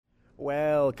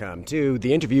Welcome to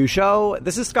the interview show.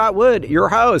 This is Scott Wood, your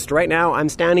host. Right now, I'm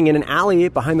standing in an alley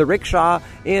behind the Rickshaw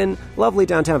in lovely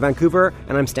downtown Vancouver,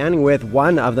 and I'm standing with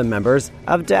one of the members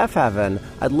of Deafheaven.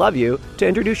 I'd love you to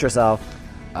introduce yourself.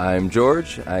 I'm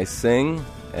George, I sing,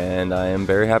 and I am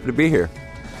very happy to be here.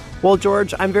 Well,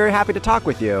 George, I'm very happy to talk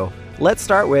with you. Let's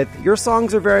start with, your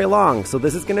songs are very long, so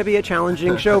this is going to be a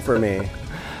challenging show for me.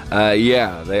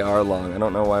 Yeah, they are long. I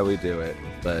don't know why we do it,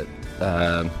 but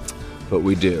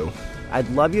we do. I'd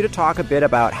love you to talk a bit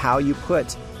about how you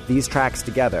put these tracks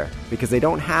together, because they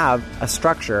don't have a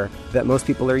structure that most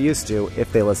people are used to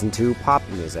if they listen to pop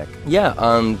music. Yeah,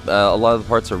 a lot of the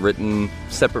parts are written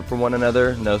separate from one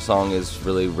another. No song is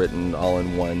really written all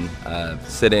in one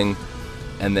sitting,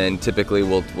 and then typically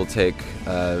we'll take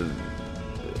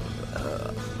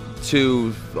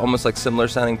two almost like similar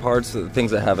sounding parts,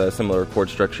 things that have a similar chord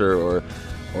structure or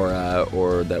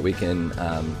that we can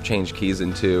change keys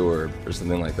into or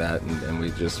something like that, and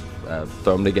we just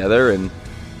throw them together and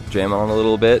jam on a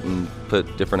little bit and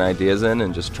put different ideas in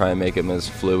and just try and make them as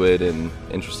fluid and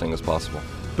interesting as possible.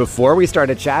 Before we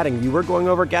started chatting, you were going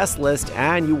over guest list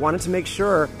and you wanted to make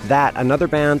sure that another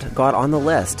band got on the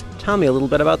list. Tell me a little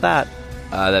bit about that.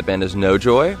 That band is No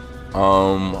Joy.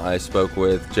 I spoke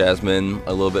with Jasmine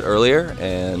a little bit earlier,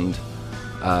 and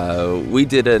we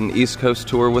did an East Coast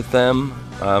tour with them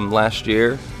last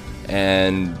year,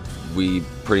 and we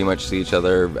pretty much see each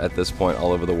other at this point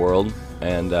all over the world,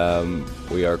 and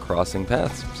we are crossing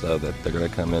paths, so that they're going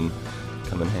to come and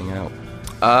hang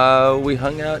out. We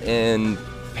hung out in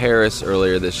Paris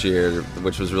earlier this year,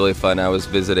 which was really fun. I was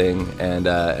visiting, and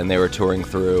they were touring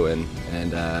through, and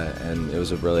it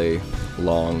was a really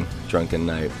long, drunken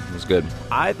night. It was good.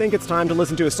 I think it's time to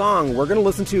listen to a song. We're going to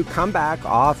listen to Come Back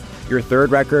off your third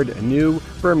record, New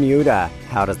Bermuda.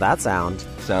 How does that sound?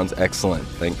 Sounds excellent.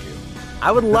 Thank you.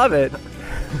 I would love it.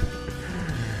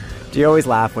 Do you always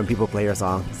laugh when people play your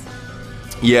songs?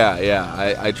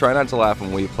 Yeah. I try not to laugh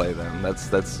when we play them.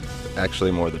 That's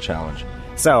actually more the challenge.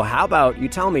 So how about you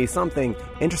tell me something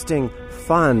interesting,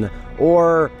 fun,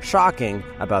 or shocking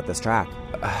about this track?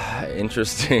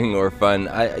 Interesting or fun?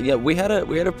 We had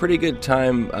a pretty good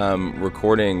time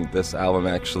recording this album.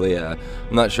 Actually, I'm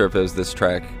not sure if it was this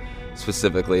track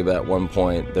specifically, but at one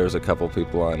point there was a couple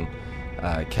people on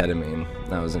Ketamine.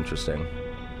 That was interesting.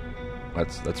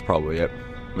 That's probably it.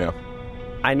 Yeah.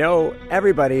 I know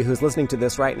everybody who's listening to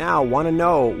this right now want to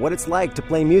know what it's like to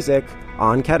play music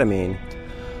on Ketamine.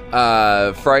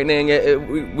 Frightening.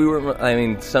 We were. I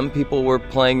mean, some people were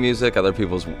playing music, other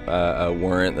people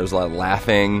weren't. There was a lot of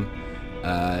laughing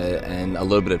and a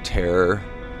little bit of terror.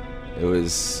 It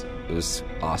was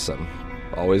awesome.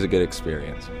 Always a good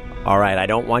experience. All right, I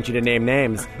don't want you to name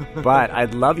names, but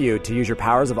I'd love you to use your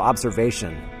powers of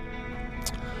observation.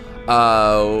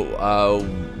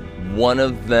 One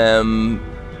of them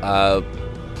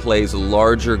plays a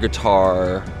larger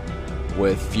guitar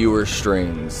with fewer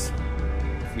strings.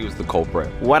 He was the culprit.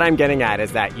 What I'm getting at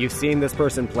is that you've seen this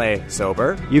person play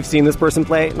sober, you've seen this person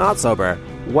play not sober.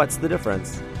 What's the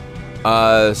difference?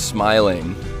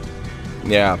 Smiling.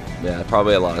 Yeah,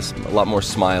 probably a lot more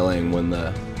smiling when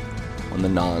the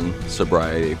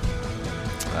non-sobriety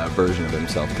version of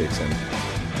himself kicks in.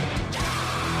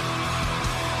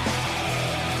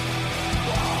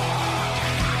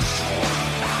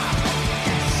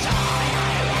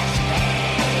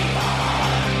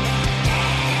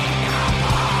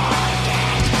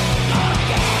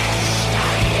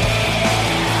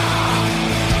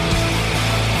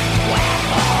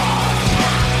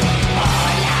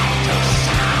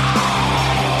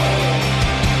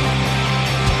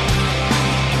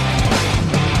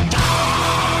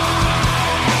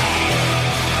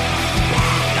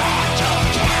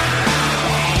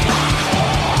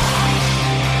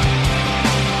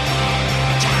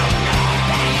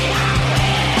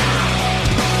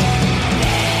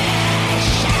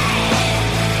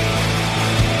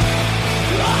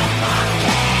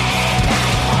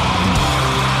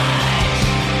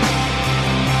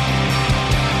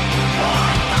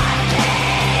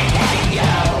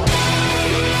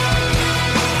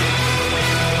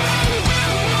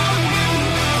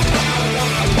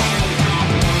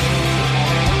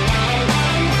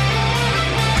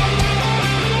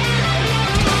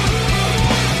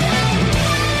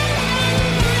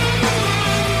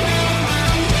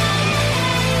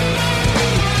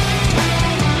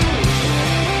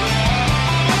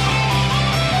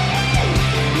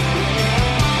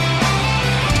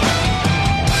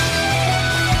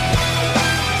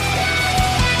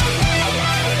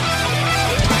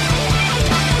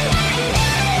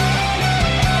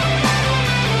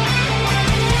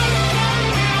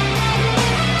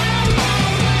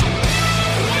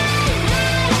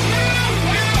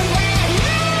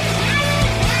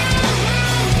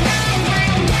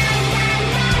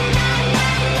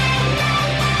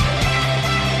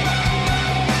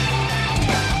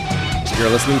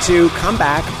 listening to Come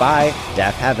Back by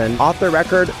Deafheaven. Off their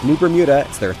record, New Bermuda.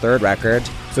 It's their third record.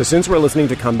 So since we're listening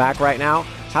to Come Back right now,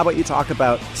 how about you talk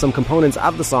about some components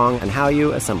of the song and how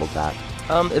you assembled that?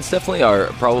 It's definitely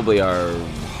probably our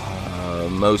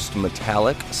most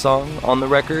metallic song on the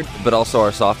record, but also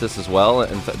our softest as well.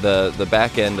 And the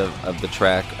back end of the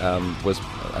track was,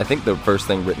 I think, the first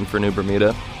thing written for New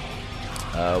Bermuda.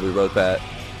 We wrote that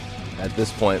at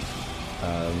this point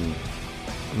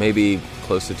maybe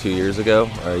close to 2 years ago,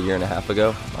 or a year and a half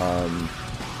ago.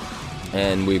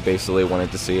 And we basically wanted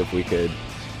to see if we could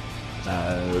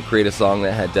create a song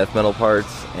that had death metal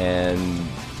parts and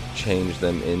change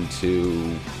them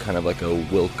into kind of like a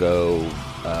Wilco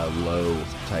low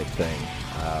type thing.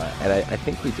 And I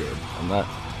think we did. I'm not,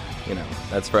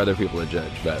 that's for other people to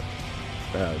judge, but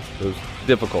it was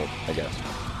difficult, I guess.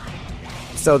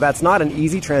 So that's not an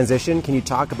easy transition. Can you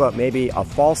talk about maybe a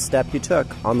false step you took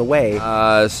on the way?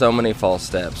 So many false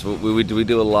steps. We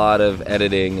do a lot of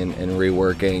editing and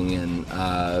reworking,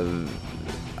 and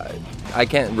I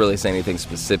can't really say anything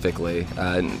specifically.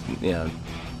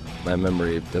 My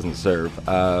memory doesn't serve.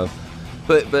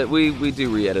 But we do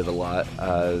re-edit a lot.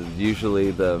 Usually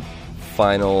the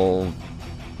final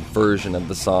version of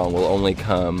the song will only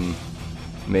come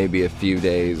maybe a few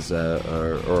days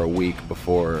or a week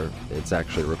before it's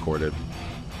actually recorded.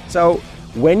 So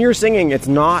when you're singing, it's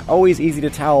not always easy to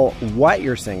tell what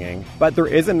you're singing, but there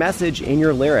is a message in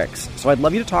your lyrics. So I'd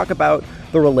love you to talk about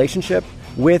the relationship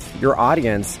with your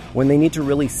audience when they need to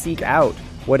really seek out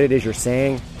what it is you're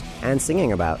saying and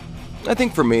singing about. I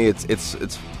think for me, it's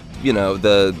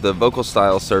the vocal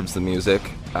style serves the music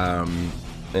in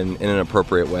an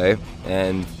appropriate way,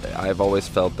 and I've always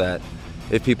felt that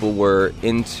if people were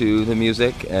into the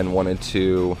music and wanted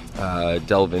to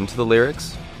delve into the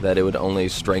lyrics, that it would only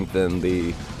strengthen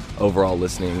the overall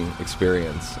listening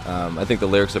experience. I think the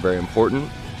lyrics are very important,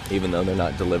 even though they're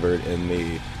not delivered in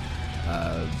the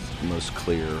most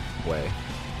clear way.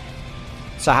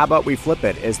 So how about we flip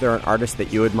it? Is there an artist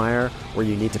that you admire where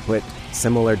you need to put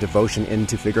similar devotion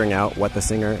into figuring out what the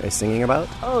singer is singing about?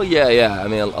 Oh, yeah. I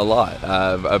mean, a lot.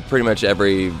 Pretty much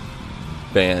every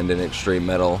band in extreme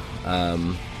metal.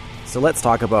 So let's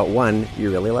talk about one you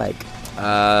really like.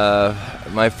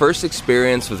 My first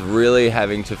experience with really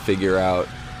having to figure out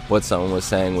what someone was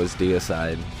saying was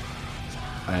Deicide.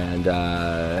 And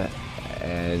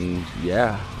yeah,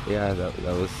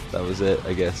 that was it,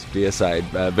 I guess.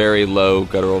 Deicide, very low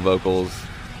guttural vocals.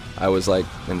 I was like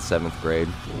in 7th grade.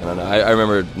 I don't know. I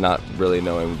remember not really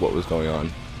knowing what was going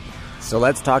on. So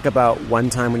let's talk about one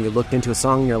time when you looked into a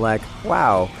song and you're like,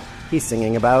 wow, he's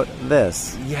singing about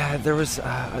this. Yeah,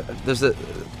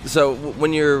 so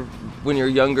when you're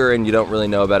younger and you don't really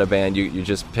know about a band, you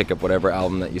just pick up whatever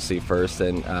album that you see first.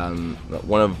 And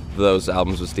one of those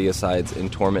albums was Deicide's In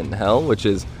Torment in Hell, which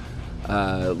is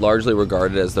largely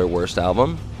regarded as their worst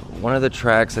album. One of the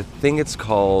tracks, I think it's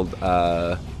called,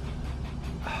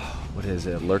 what is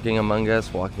it? Lurking Among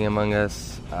Us, Walking Among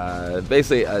Us.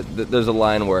 Basically, there's a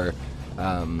line where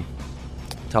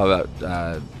talk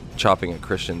about chopping a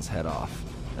Christian's head off.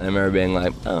 And I remember being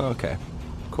like, oh, okay,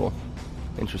 cool,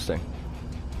 interesting.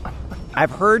 I've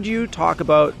heard you talk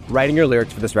about writing your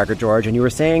lyrics for this record, George, and you were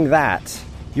saying that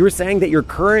your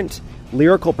current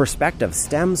lyrical perspective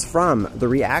stems from the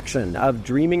reaction of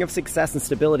dreaming of success and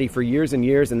stability for years and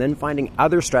years and then finding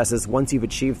other stresses once you've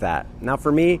achieved that. Now,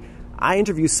 for me, I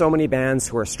interview so many bands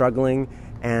who are struggling,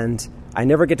 and I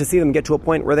never get to see them get to a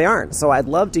point where they aren't. So I'd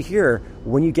love to hear,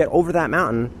 when you get over that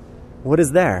mountain, what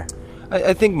is there?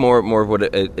 I think more of what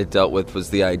it dealt with was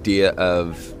the idea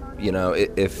of,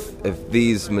 if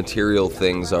these material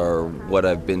things are what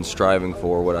I've been striving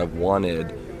for, what I've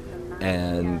wanted,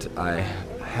 and I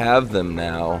have them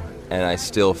now, and I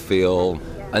still feel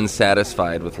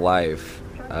unsatisfied with life,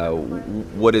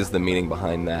 what is the meaning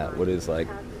behind that? What is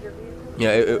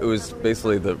it was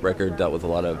basically, the record dealt with a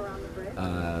lot of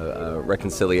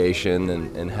reconciliation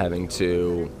and having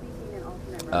to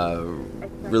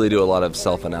really do a lot of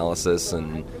self-analysis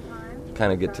and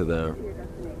kind of get to the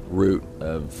root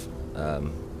of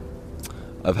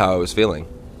how I was feeling.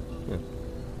 Yeah.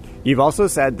 You've also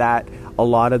said that a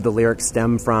lot of the lyrics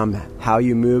stem from how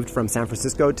you moved from San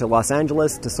Francisco to Los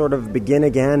Angeles to sort of begin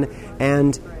again,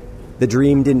 and the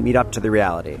dream didn't meet up to the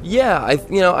reality. Yeah,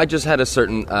 I just had a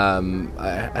certain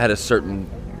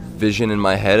vision in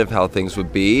my head of how things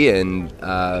would be, and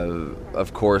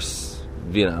of course,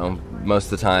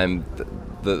 most of the time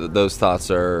those thoughts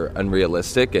are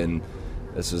unrealistic, and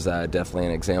this was definitely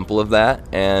an example of that.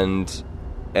 And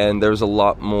there was a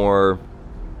lot more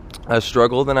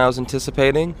struggle than I was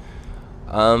anticipating.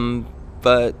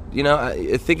 But,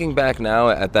 thinking back now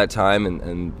at that time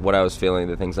and what I was feeling,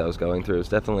 the things I was going through, it was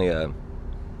definitely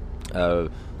a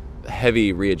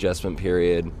heavy readjustment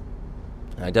period.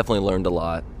 I definitely learned a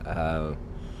lot.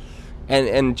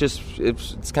 And just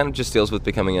it's kind of just deals with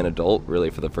becoming an adult, really,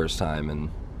 for the first time. And,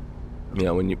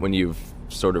 when you've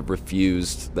sort of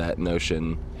refused that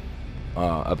notion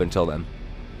up until then.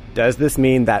 Does this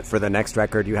mean that for the next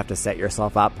record you have to set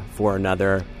yourself up for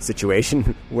another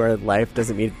situation where life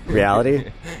doesn't meet reality?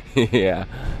 Yeah,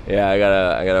 I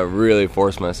gotta really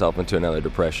force myself into another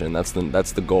depression. That's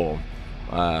the goal.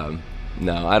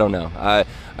 No, I don't know.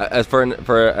 As far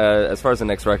as the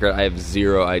next record, I have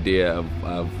zero idea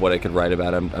of what I could write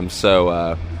about. I'm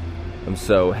so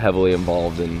heavily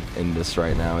involved in this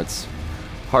right now. It's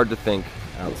hard to think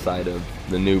outside of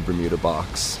the new Bermuda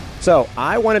box. So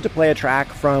I wanted to play a track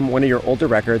from one of your older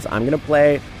records. I'm going to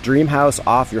play Dream House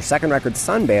off your second record,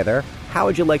 Sunbather. How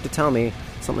would you like to tell me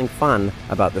something fun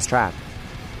about this track?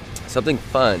 Something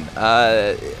fun.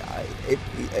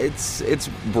 It's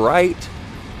bright.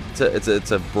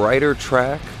 It's a brighter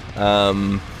track.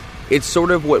 It's sort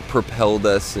of what propelled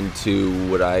us into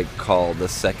what I call the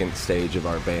second stage of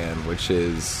our band, which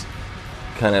is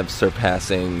kind of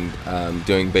surpassing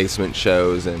doing basement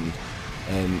shows and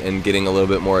getting a little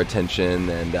bit more attention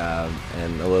and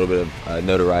a little bit of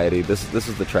notoriety. This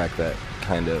is the track that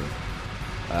kind of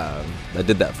that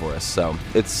did that for us. So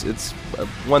it's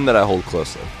one that I hold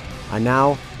closely. And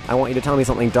now I want you to tell me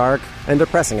something dark and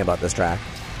depressing about this track.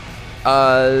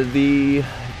 The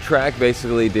track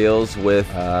basically deals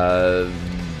with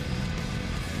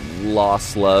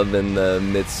lost love in the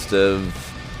midst of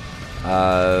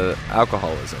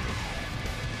alcoholism.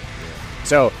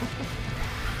 So,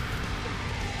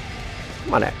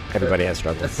 come on, everybody has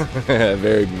struggles.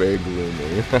 Very, very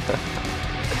gloomy.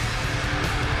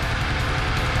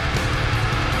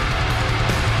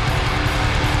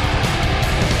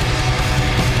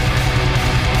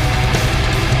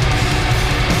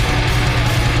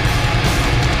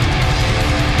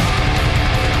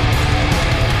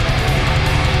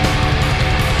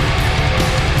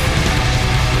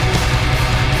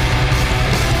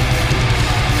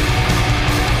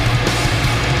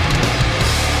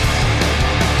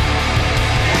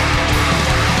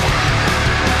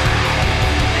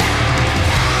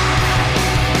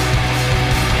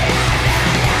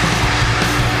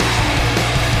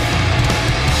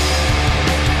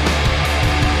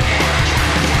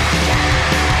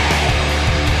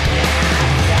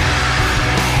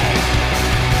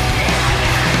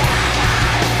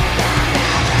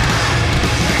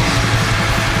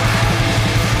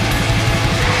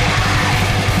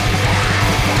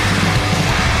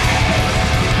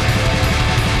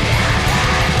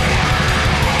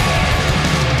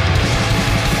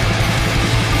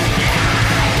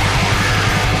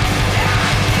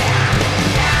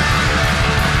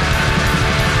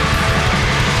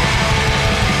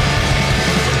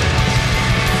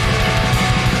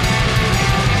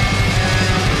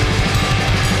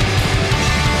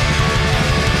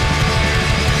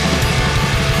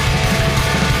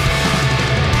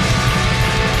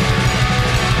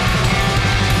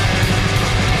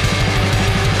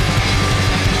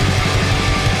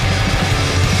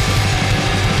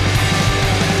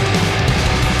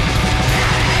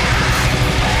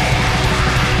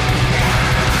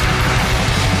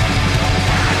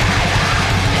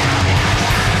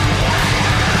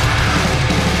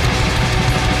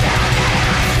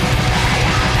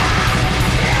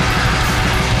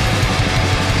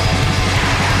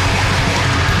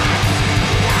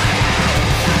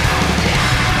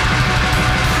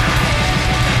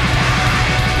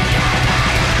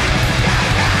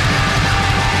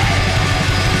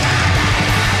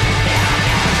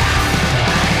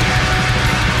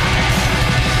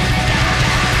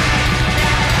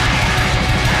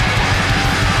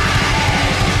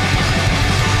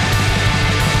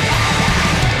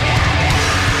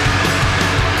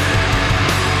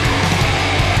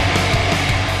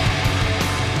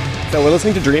 So we're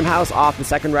listening to Dream House off the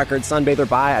second record, Sunbather,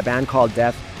 by a band called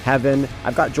Deafheaven.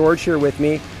 I've got George here with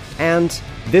me, and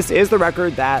this is the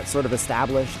record that sort of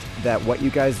established that what you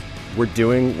guys were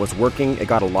doing was working. It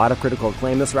got a lot of critical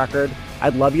acclaim, this record.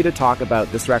 I'd love you to talk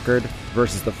about this record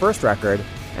versus the first record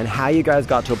and how you guys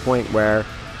got to a point where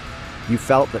you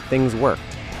felt that things worked.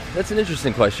 That's an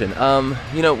interesting question.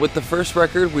 With the first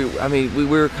record, we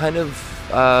were kind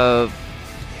of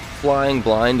flying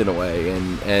blind in a way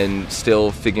and still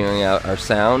figuring out our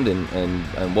sound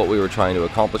and what we were trying to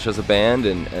accomplish as a band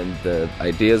and the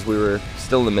ideas. We were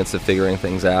still in the midst of figuring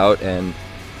things out, and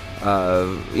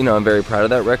I'm very proud of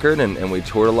that record, and we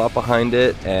toured a lot behind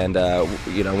it, and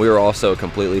we were also a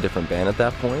completely different band at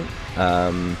that point.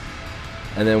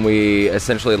 And then we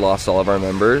essentially lost all of our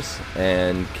members,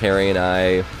 and Carrie and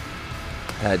I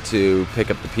had to pick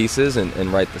up the pieces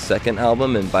and write the second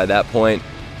album, and by that point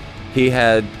he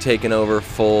had taken over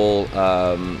full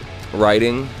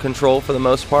writing control for the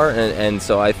most part, and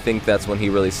so I think that's when he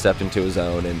really stepped into his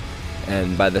own,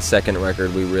 and by the second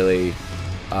record we really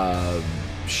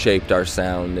shaped our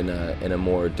sound in a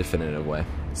more definitive way.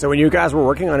 So when you guys were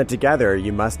working on it together,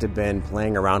 you must have been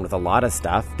playing around with a lot of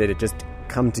stuff. Did it just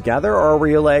come together, or were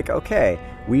you like, okay,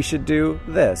 we should do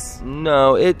this?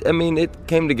 No, it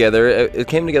came together. It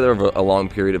came together over a long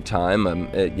period of time.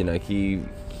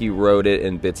 He wrote it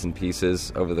in bits and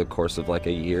pieces over the course of like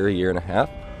a year and a half.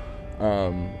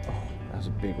 That was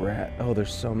a big rat. Oh,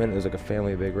 there's so many. There's like a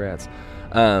family of big rats.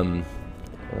 Well,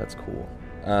 that's cool.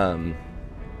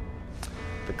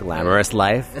 The glamorous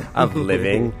life of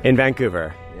living in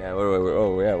Vancouver. Yeah,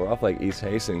 we're off like East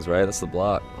Hastings, right? That's the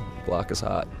block. The block is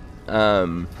hot.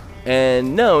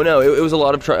 And no, it was a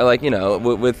lot of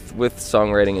with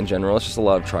songwriting in general, it's just a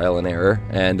lot of trial and error,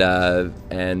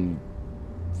 and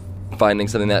finding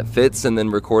something that fits, and then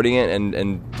recording it,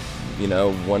 and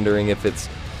wondering if it's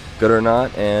good or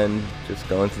not, and just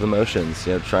going through the motions,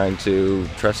 trying to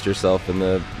trust yourself in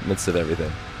the midst of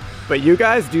everything. But you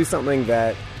guys do something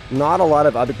that not a lot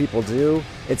of other people do.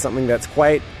 It's something that's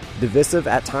quite divisive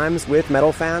at times with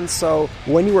metal fans. So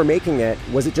when you were making it,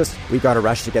 was it just, we got to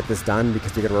rush to get this done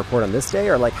because we got to record on this day?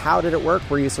 Or like, how did it work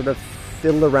where you sort of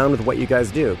fiddle around with what you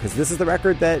guys do? Because this is the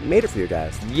record that made it for you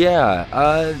guys.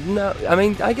 Yeah. No,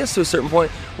 I guess to a certain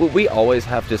point, we always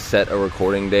have to set a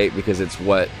recording date because it's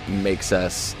what makes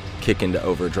us kick into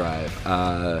overdrive.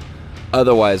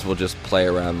 Otherwise, we'll just play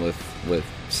around with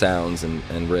sounds and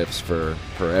riffs for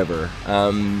forever.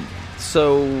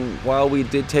 So while we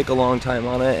did take a long time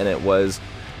on it and it was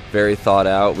very thought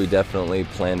out, we definitely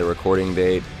planned a recording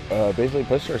date, basically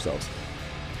pushed ourselves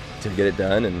to get it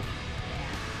done and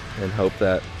hope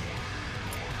that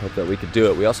we could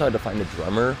do it. We also had to find a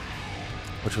drummer,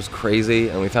 which was crazy,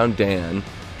 and we found Dan,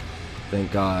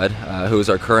 thank God, who was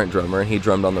our current drummer, and he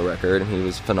drummed on the record, and he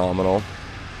was phenomenal.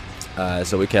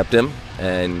 So we kept him,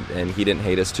 and he didn't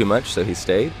hate us too much, so he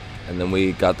stayed. And then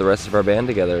we got the rest of our band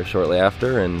together shortly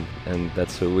after, and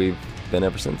that's who we've been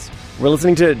ever since. We're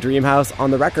listening to Dreamhouse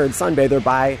on the record, Sunbather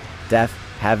by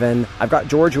Deafheaven. I've got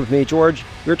George with me. George,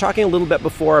 we were talking a little bit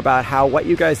before about how what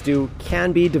you guys do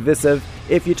can be divisive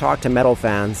if you talk to metal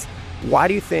fans. Why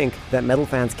do you think that metal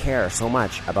fans care so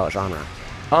much about genre?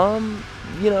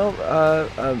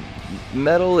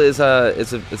 Metal is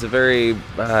it's a very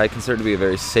I consider it to be a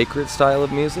very sacred style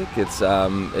of music. It's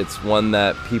one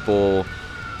that people,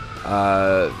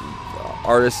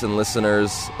 artists and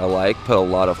listeners alike, put a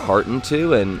lot of heart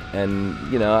into, and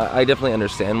I definitely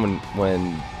understand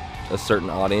when a certain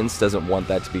audience doesn't want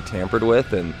that to be tampered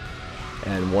with and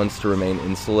wants to remain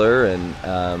insular and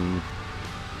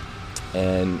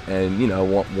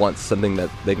wants something that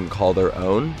they can call their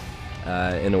own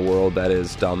in a world that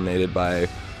is dominated by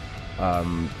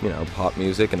pop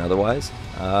music and otherwise.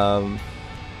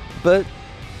 But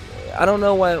I don't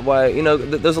know why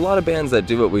there's a lot of bands that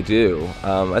do what we do.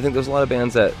 I think there's a lot of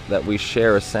bands that we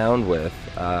share a sound with,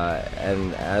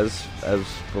 and as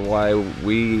for why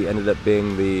we ended up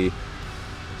being the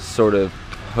sort of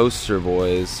poster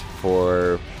boys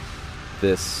for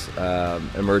this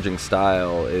emerging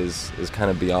style is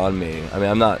kind of beyond me. I mean,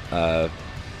 I'm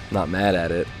not mad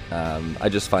at it. I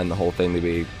just find the whole thing to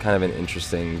be kind of an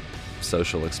interesting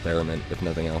social experiment, if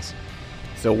nothing else.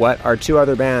 So what are two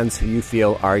other bands who you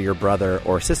feel are your brother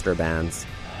or sister bands?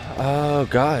 Oh,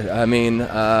 God. I mean,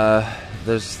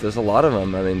 there's a lot of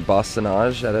them. I mean,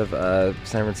 Bostonage out of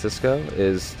San Francisco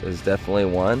is definitely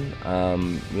one.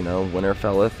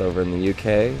 Winterfelleth over in the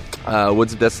UK.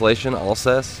 Woods of Desolation,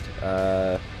 Alcest,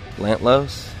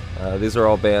 Lantlos. These are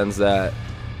all bands that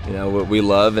we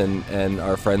love and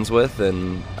are friends with,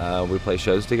 and we play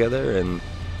shows together, and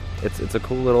it's a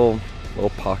cool little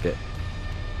pocket.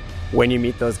 When you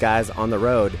meet those guys on the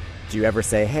road, do you ever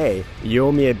say, hey, you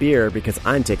owe me a beer because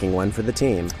I'm taking one for the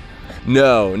team?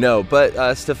 No, but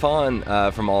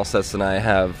Stéphane from Alcest and I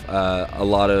have a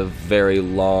lot of very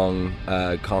long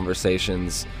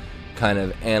conversations kind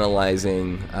of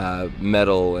analyzing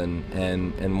metal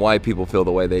and why people feel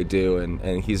the way they do,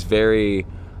 and he's very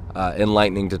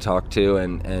enlightening to talk to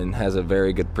and has a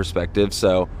very good perspective,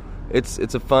 so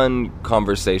it's a fun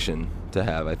conversation to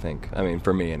have, I think. I mean,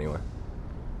 for me anyway.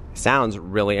 Sounds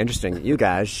really interesting. You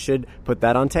guys should put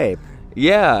that on tape.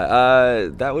 Yeah,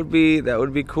 that would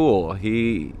be cool. I'm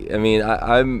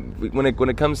when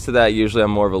it comes to that, usually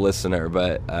I'm more of a listener,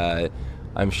 but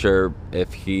I'm sure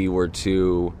if he were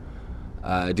to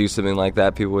do something like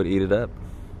that, people would eat it up.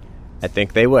 I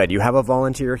think they would. You have a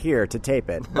volunteer here to tape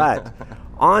it. But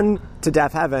on to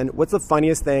Deafheaven, what's the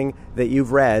funniest thing that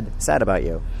you've read said about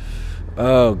you?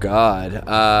 Oh, God.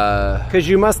 Because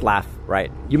you must laugh,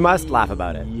 right? You must laugh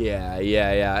about it. Yeah.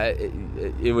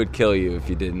 It would kill you if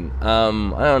you didn't. I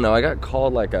don't know. I got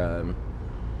called like a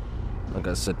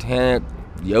satanic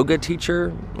yoga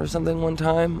teacher or something one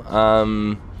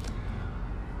time.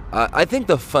 I think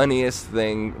the funniest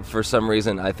thing, for some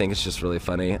reason, I think it's just really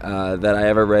funny, that I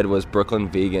ever read was Brooklyn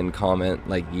Vegan comment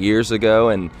like years ago,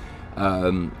 and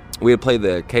we had played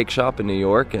the cake shop in New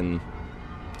York, and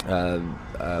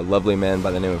a lovely man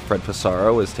by the name of Fred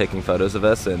Pissarro was taking photos of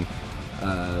us and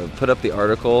put up the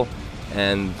article,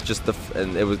 and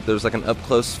there was like an up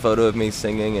close photo of me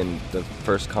singing, and the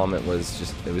first comment was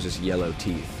just yellow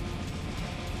teeth,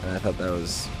 and I thought that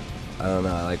was, I don't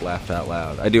know, I like laughed out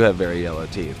loud. I do have very yellow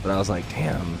teeth, but I was like,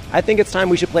 damn. I think it's time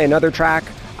we should play another track.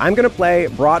 I'm going to play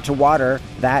Brought to Water.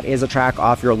 That is a track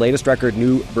off your latest record,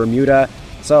 New Bermuda.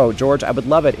 So, George, I would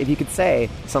love it if you could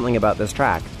say something about this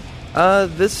track.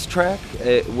 This track,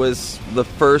 it was the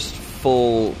first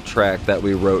full track that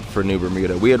we wrote for New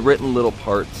Bermuda. We had written little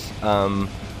parts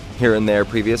here and there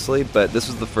previously, but this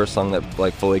was the first song that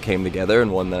like fully came together,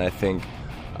 and one that I think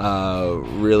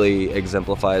really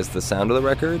exemplifies the sound of the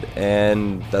record,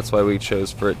 and that's why we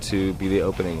chose for it to be the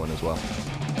opening one as well.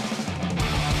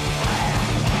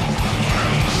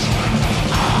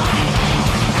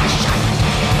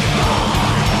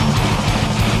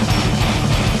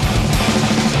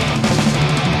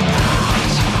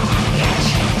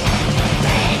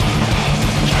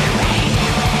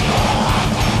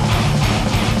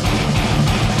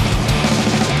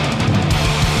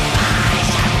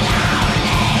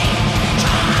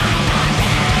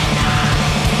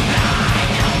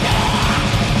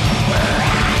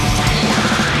 We're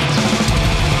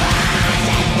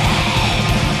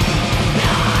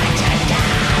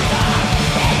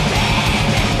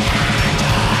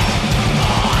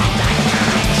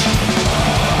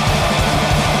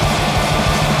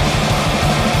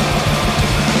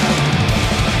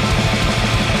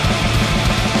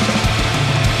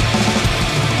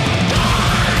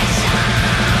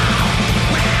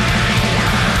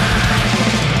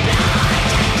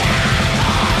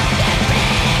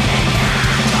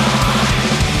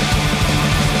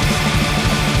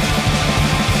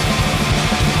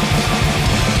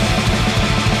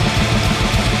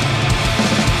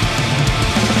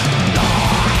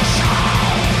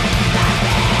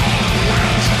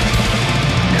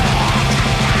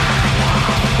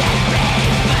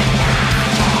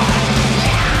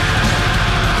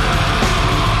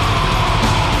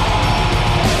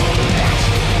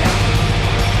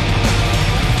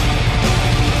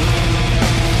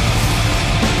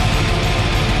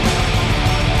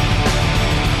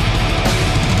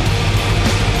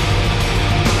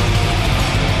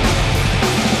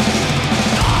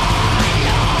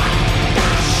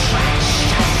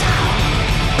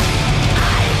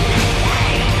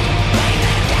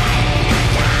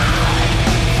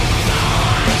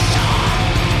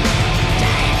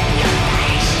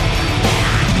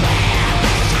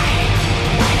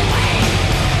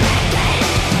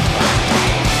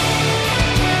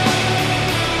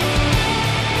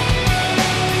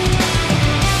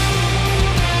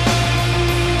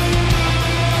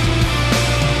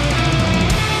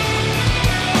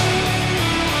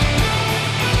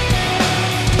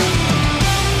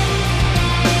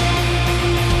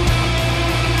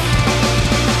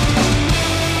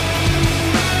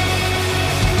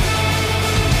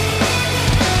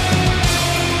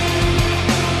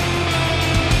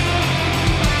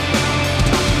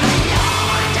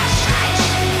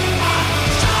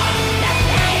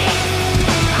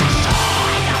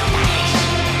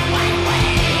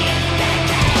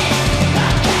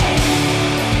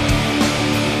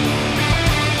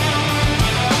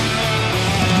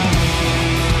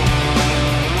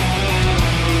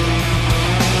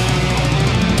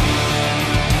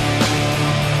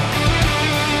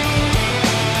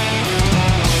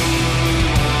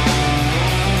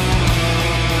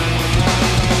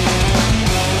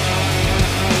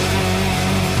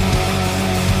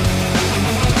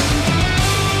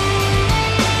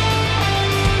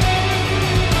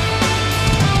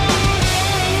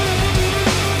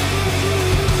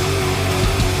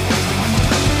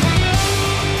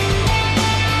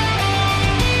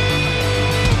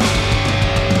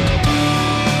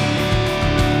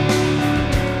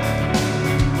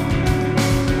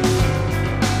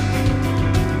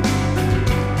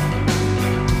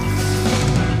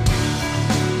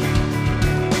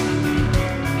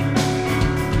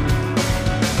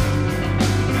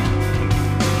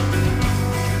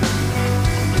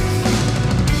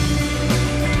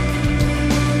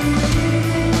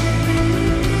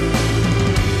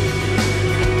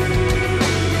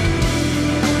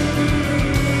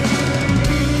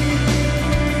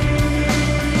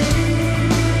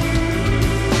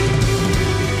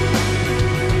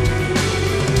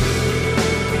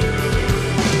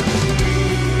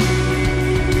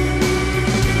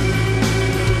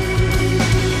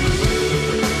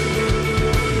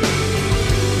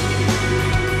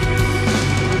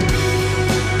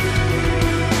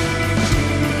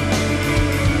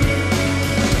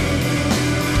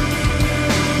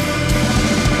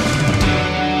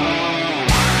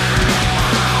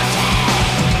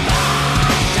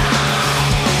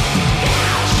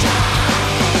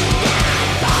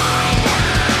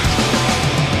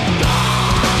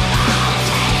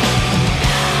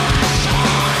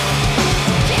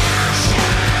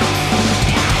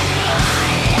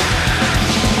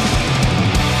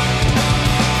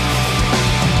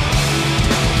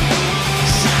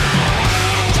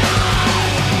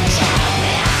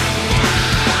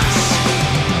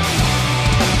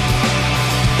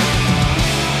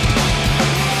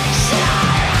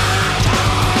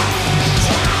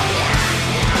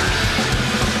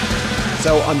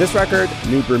So on this record,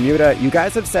 New Bermuda, you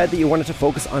guys have said that you wanted to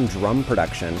focus on drum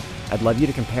production. I'd love you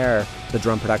to compare the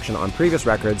drum production on previous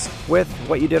records with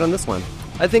what you did on this one.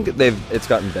 I think it's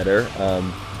gotten better. Sorry.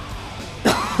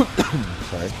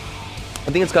 I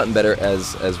think it's gotten better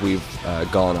as we've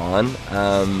gone on.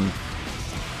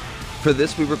 For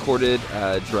this, we recorded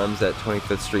drums at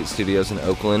 25th Street Studios in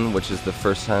Oakland, which is the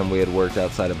first time we had worked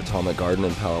outside of Atomic Garden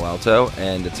in Palo Alto,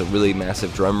 and it's a really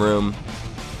massive drum room,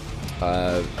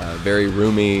 very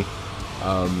roomy,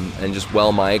 and just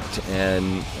well mic'd,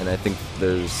 and I think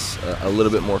there's a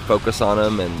little bit more focus on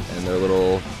them, and they're a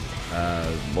little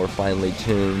more finely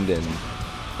tuned, and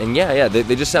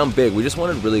they just sound big. We just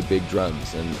wanted really big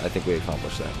drums, and I think we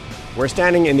accomplished that. We're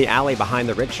standing in the alley behind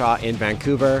the Rickshaw in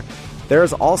Vancouver.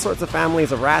 There's all sorts of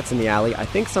families of rats in the alley. I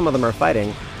think some of them are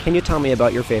fighting. Can you tell me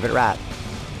about your favorite rat?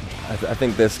 I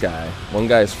think this guy. One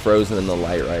guy's frozen in the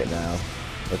light right now.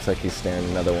 Looks like he's staring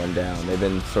another one down. They've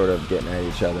been sort of getting at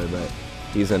each other, but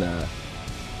he's in a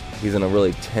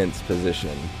really tense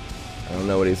position. I don't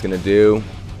know what he's gonna do.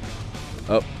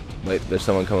 Oh, wait, there's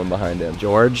someone coming behind him.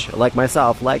 George, like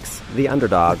myself, likes the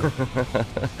underdog.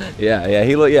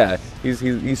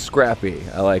 He's scrappy.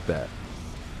 I like that.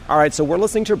 All right, so we're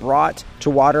listening to Brought to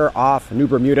Water off New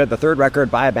Bermuda, the third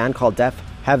record by a band called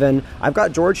Deafheaven. I've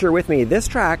got George here with me. This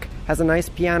track has a nice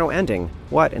piano ending.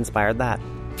 What inspired that?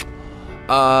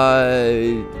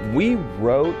 We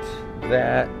wrote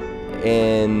that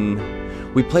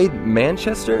we played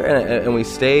Manchester, and we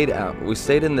stayed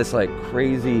in this like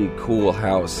crazy cool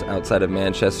house outside of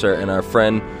Manchester, and our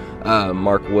friend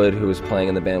Mark Wood, who was playing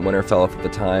in the band Winterfell at the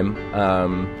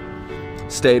time,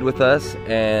 stayed with us,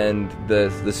 and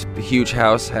this huge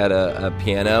house had a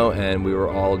piano, and we were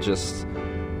all just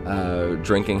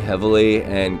drinking heavily,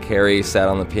 and Carrie sat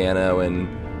on the piano and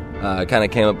kind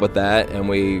of came up with that, and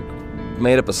we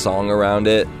made up a song around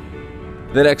it.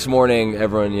 The next morning,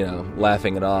 everyone,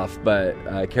 laughing it off, but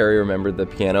Carrie remembered the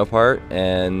piano part,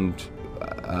 and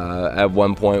at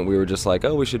one point we were just like,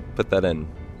 oh, we should put that in.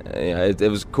 It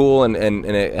was cool, and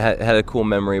it had a cool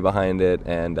memory behind it,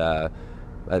 and I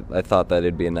thought that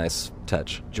it'd be a nice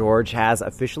touch. George has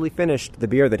officially finished the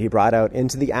beer that he brought out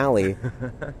into the alley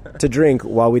to drink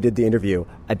while we did the interview.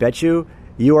 I bet you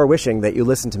are wishing that you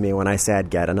listened to me when I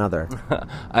said get another.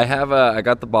 I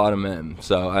got the bottom in,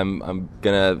 so I'm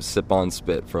gonna sip on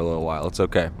spit for a little while. It's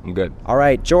okay. I'm good. All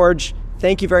right, George,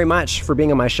 thank you very much for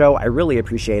being on my show. I really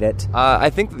appreciate it. I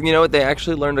think, they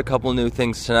actually learned a couple new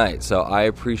things tonight, so I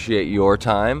appreciate your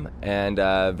time, and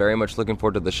very much looking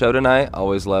forward to the show tonight.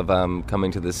 Always love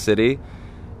coming to this city,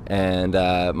 and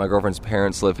my girlfriend's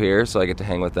parents live here, so I get to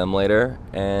hang with them later,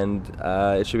 and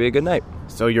it should be a good night.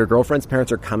 So your girlfriend's parents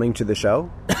are coming to the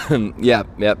show?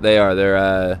 Yep, they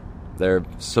are. They're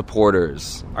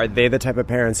supporters. Are they the type of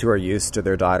parents who are used to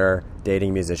their daughter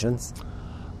dating musicians?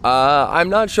 I'm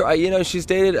not sure. She's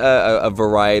dated a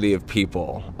variety of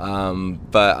people,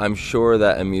 but I'm sure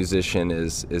that a musician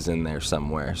is in there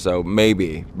somewhere. So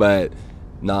maybe, but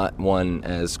not one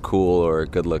as cool or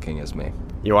good-looking as me.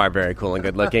 You are very cool and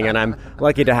good-looking, and I'm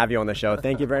lucky to have you on the show.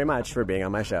 Thank you very much for being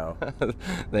on my show.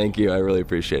 Thank you. I really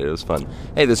appreciate it. It was fun.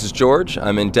 Hey, this is George.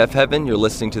 I'm in Deafheaven. You're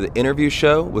listening to The Interview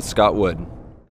Show with Scott Wood.